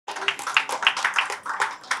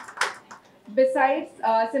Besides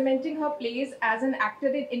cementing her place as an actor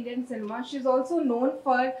in Indian cinema, she is also known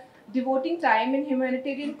for devoting time in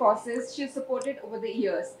humanitarian causes she has supported over the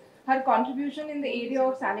years. Her contribution in the area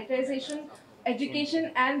of sanitization,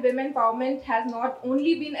 education, and women empowerment has not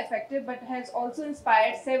only been effective but has also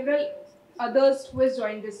inspired several others who has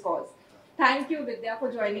joined this cause. Thank you, Vidya,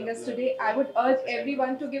 for joining us today. I would urge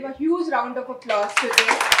everyone to give a huge round of applause today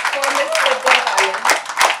for Miss Vidya Balan.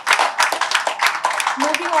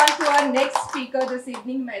 Moving on to our next speaker this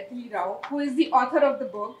evening, Maithili Rao, who is the author of the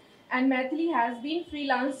book. And Maithili has been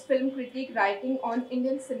freelance film critic writing on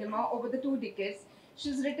Indian cinema over the 2 decades.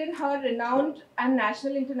 She's written her renowned and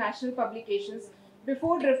national international publications.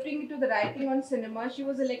 Before drifting into the writing on cinema, she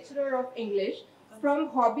was a lecturer of English. From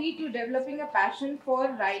hobby to developing a passion for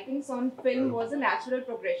writings on film was a natural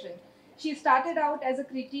progression. She started out as a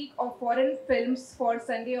critique of foreign films for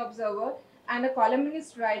Sunday Observer and a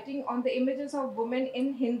columnist writing on the images of women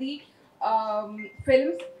in Hindi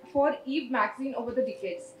films for Eve magazine over the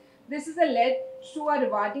decades. This has led to a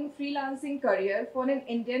rewarding freelancing career for an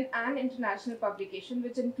Indian and international publication,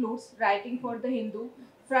 which includes writing for The Hindu,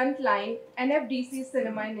 Frontline, NFDC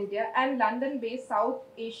Cinema in India, and London based South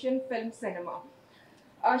Asian Film Cinema.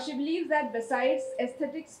 She believes that besides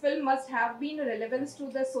aesthetics, film must have been relevance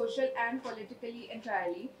to the social and politically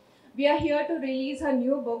entirely. We are here to release her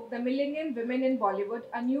new book, The Millennial Women in Bollywood,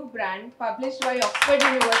 a new brand published by Oxford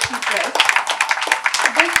University Press.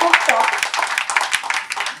 This book talks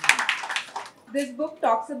this book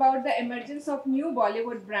talks about the emergence of new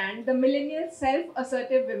Bollywood brand, the millennial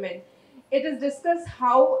self-assertive women. It is discussed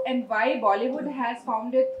how and why Bollywood has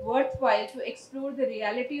found it worthwhile to explore the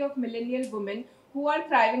reality of millennial women who are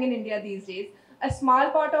thriving in India these days. A small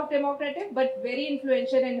part of democratic but very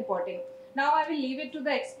influential and important. Now I will leave it to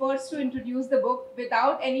the experts to introduce the book.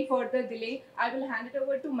 Without any further delay, I will hand it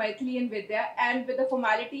over to Maithili and Vidya. And with the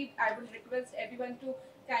formality, I will request everyone to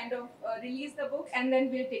kind of release the book and then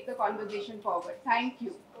we'll take the conversation forward. Thank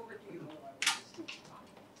you. Over to you.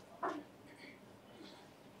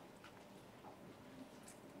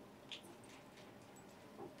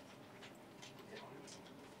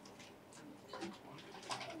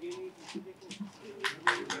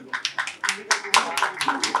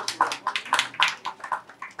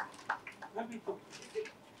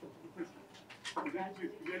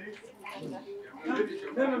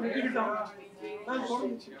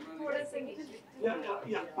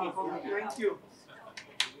 Thank you.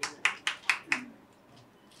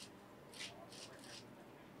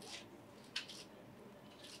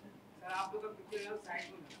 Sir आप लोग का picture यहाँ side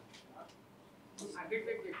में आगे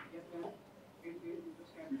पे yes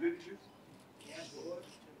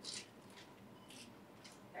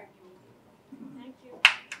thank you. Thank you.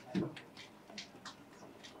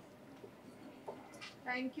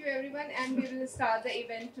 Thank you everyone and we will start the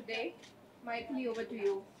event today. Maithili, over to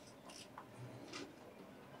you.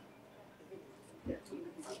 Yeah,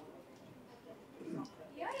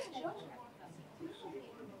 sure.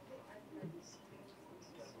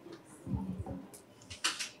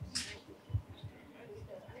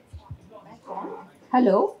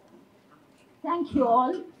 Hello. Thank you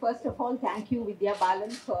all. First of all, thank you, Vidya Balan,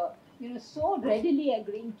 for so readily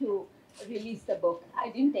agreeing to release the book. I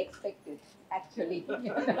didn't expect it, actually.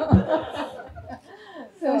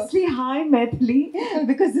 So, Firstly, hi Maithili,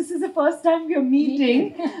 because this is the first time we are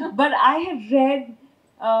meeting. But I have read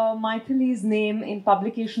Maithili's name in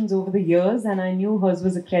publications over the years, and I knew hers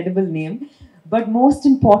was a credible name. But most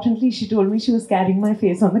importantly, she told me she was carrying my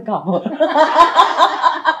face on the cover.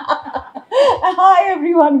 Hi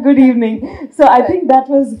everyone, good evening. So I think that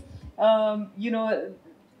was,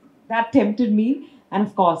 that tempted me. And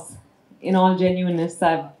of course, in all genuineness,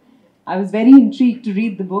 I was very intrigued to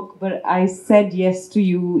read the book, but I said yes to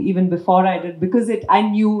you even before I did because I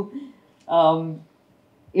knew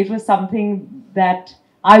it was something that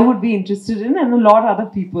I would be interested in and a lot of other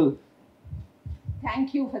people.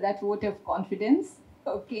 Thank you for that vote of confidence.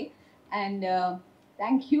 Okay. And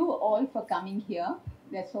thank you all for coming here.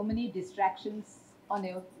 There are so many distractions on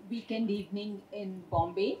a weekend evening in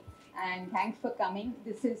Bombay. And thanks for coming.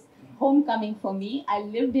 This is homecoming for me. I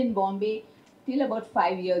lived in Bombay till about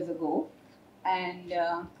 5 years ago. And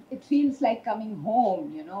it feels like coming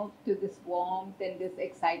home, to this warmth and this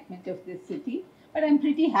excitement of this city. But I'm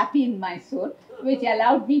pretty happy in my soul, which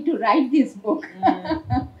allowed me to write this book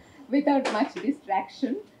without much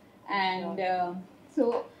distraction. And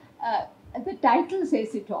the title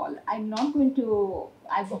says it all. I'm not going to,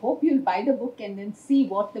 I hope you'll buy the book and then see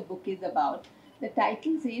what the book is about. The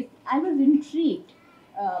title says, I was intrigued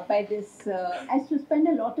by this. I used to spend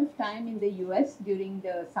a lot of time in the US during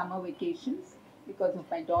the summer vacations because of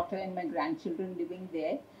my daughter and my grandchildren living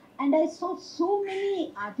there. And I saw so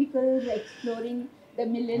many articles exploring the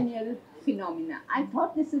millennial phenomena. I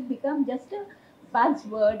thought this has become just a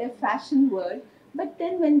buzzword, a fashion word. But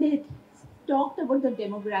then when they talked about the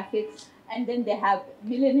demographics, and then they have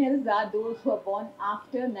millennials are those who are born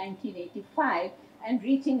after 1985 and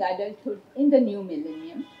reaching adulthood in the new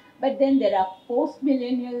millennium. But then there are post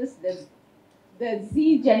millennials, the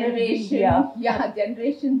Z generation, Yeah.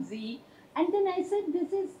 Generation Z. And then I said,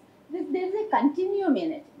 there's a continuum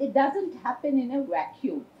in it. It doesn't happen in a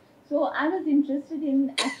vacuum. So I was interested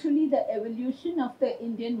in actually the evolution of the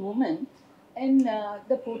Indian woman in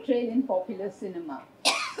the portrayal in popular cinema.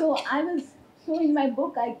 So so in my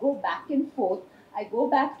book I go back and forth. I go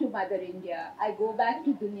back to Mother India. I go back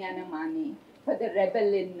to Dunyana Mani for the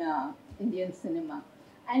rebel in Indian cinema.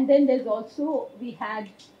 And then there's also, we had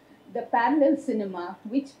the parallel cinema,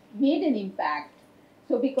 which made an impact.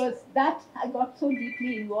 So because that, I got so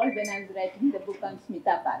deeply involved when I was writing the book on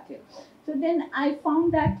Smita Patil. So then I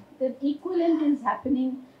found that the equivalent is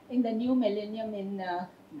happening in the new millennium in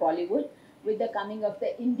Bollywood with the coming of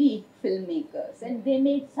the indie filmmakers. And they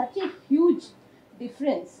made such a huge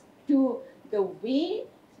difference to the way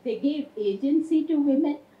they gave agency to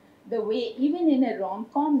women, the way even in a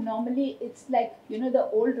rom-com, normally it's like, the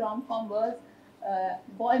old rom-com was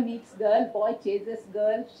boy meets girl, boy chases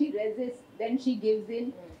girl, she resists, then she gives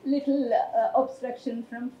in, little obstruction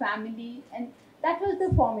from family, and that was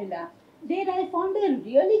the formula. There I found a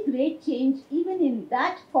really great change even in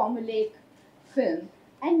that formulaic film.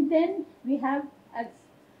 And then we have, as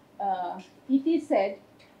E.T. said,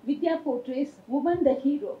 Vidya portrays woman the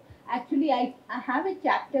hero. Actually, I have a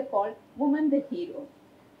chapter called Woman the Hero.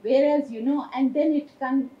 Whereas, and then it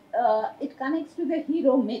connects to the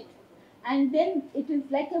hero myth. And then it is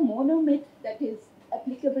like a monomyth that is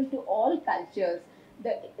applicable to all cultures.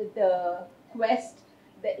 The quest,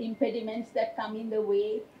 the impediments that come in the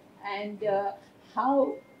way, and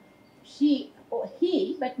how she, or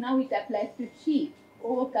he, but now it applies to she,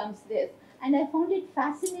 overcomes this. And I found it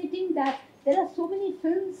fascinating that there are so many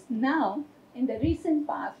films now in the recent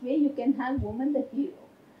past where you can have woman the hero.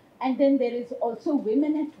 And then there is also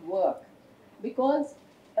women at work. Because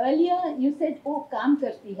earlier you said, oh, kaam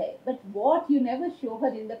karti hai, but what, you never show her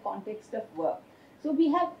in the context of work. So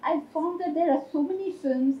I found that there are so many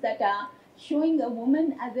films that are showing a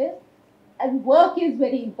woman as work is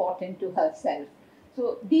very important to herself.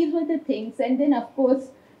 So these were the things. And then of course,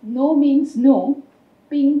 no means no,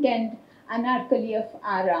 Pink and Anarkali of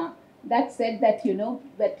Ara, that said that,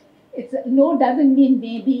 but it's no doesn't mean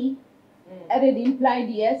maybe, or it implied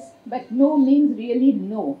yes, but no means really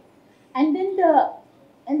no. And then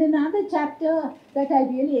another chapter that I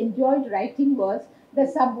really enjoyed writing was the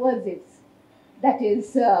subversives. That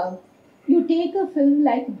is, you take a film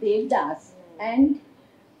like Devdas and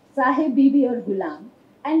Sahib Bibi or Gulam,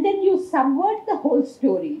 and then you subvert the whole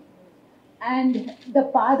story. And the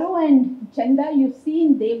Paro and Chanda you see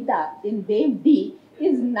in Devdi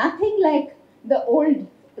is nothing like the old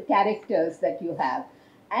characters that you have.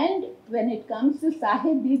 And when it comes to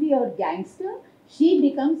Sahib Bibi or Gangster, she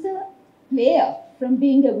becomes a player from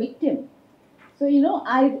being a victim. So,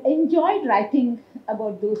 I enjoyed writing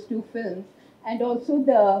about those two films, and also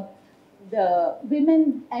the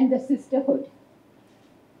women and the sisterhood.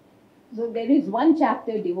 So there is one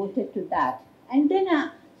chapter devoted to that. And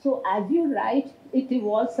then, so as you write, it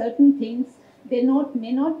evolves certain things. They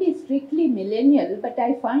may not be strictly millennial, but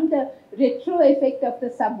I find the retro effect of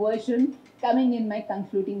the subversion coming in my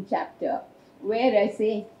concluding chapter, where I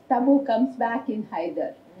say Tabu comes back in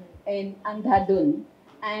Haider, in Andhadhun,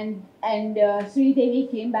 and Sri Devi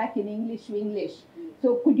came back in English.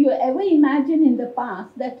 So could you ever imagine in the past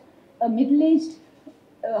that a middle-aged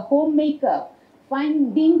homemaker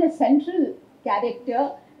being the central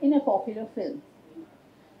character in a popular film?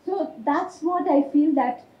 So that's what I feel,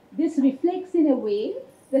 that this reflects in a way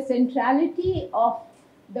the centrality of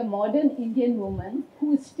the modern Indian woman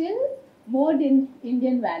who is still moored in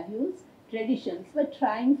Indian values, traditions, but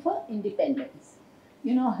trying for independence,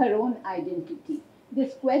 her own identity.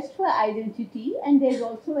 This quest for identity, and there's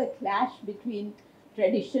also a clash between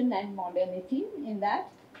tradition and modernity in that.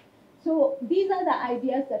 So these are the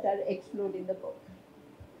ideas that are explored in the book.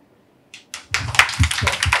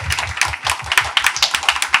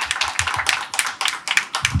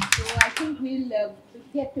 So I think we'll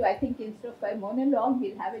get to, instead of a monologue,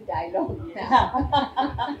 we'll have a dialogue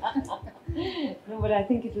now. No, but I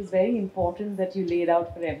think it was very important that you laid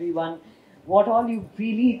out for everyone what all you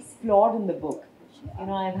really explored in the book.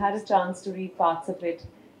 I've had a chance to read parts of it.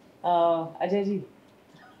 Ajay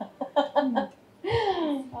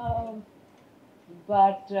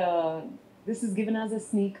but this has given us a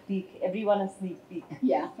sneak peek, everyone a sneak peek.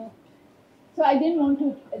 Yeah. So I didn't want to,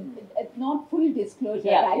 not full disclosure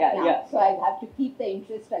Yeah, yeah, now. yeah. So I have to keep the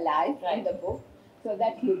interest alive in Right. the book, so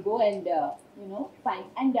that you go and find.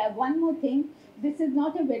 And one more thing, this is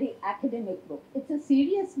not a very academic book. It's a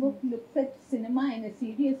serious book, looks at cinema in a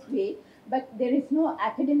serious way, but there is no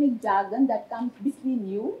academic jargon that comes between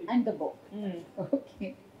you and the book. Mm.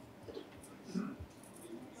 Okay.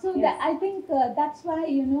 So Yes. I think that's why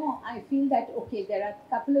I feel that okay, there are a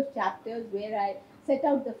couple of chapters where I set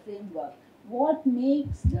out the framework. What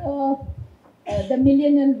makes the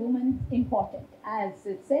millennial woman important? As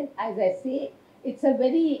it said, as I say, it's a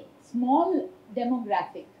very small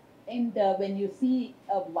demographic. And when you see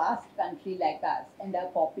a vast country like us and our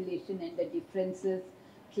population and the differences,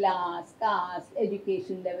 class, caste,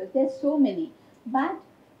 education levels, there's so many. But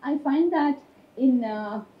I find that in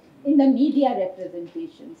in the media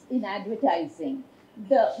representations, in advertising,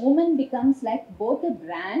 the woman becomes like both a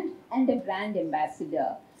brand and a brand ambassador.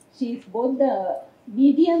 She's both the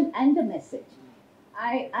medium and the message.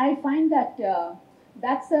 I find that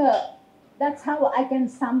that's a that's how I can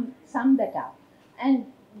sum that up. And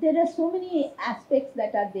there are so many aspects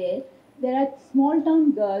that are there. There are small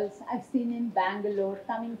town girls I've seen in Bangalore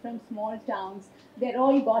coming from small towns. They're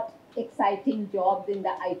all got exciting jobs in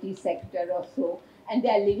the IT sector or so, and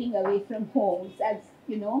they are living away from homes, as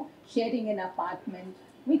sharing an apartment,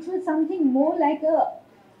 which was something more like a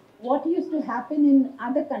what used to happen in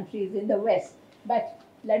other countries in the West. But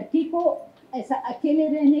लड़की को ऐसा अकेले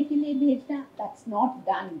रहने के लिए भेजना, that's not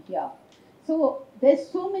done here. So there's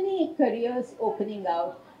so many careers opening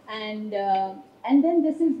out, and then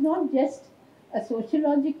this is not just a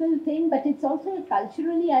sociological thing, but it's also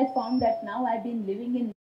culturally. I found that now I've been living in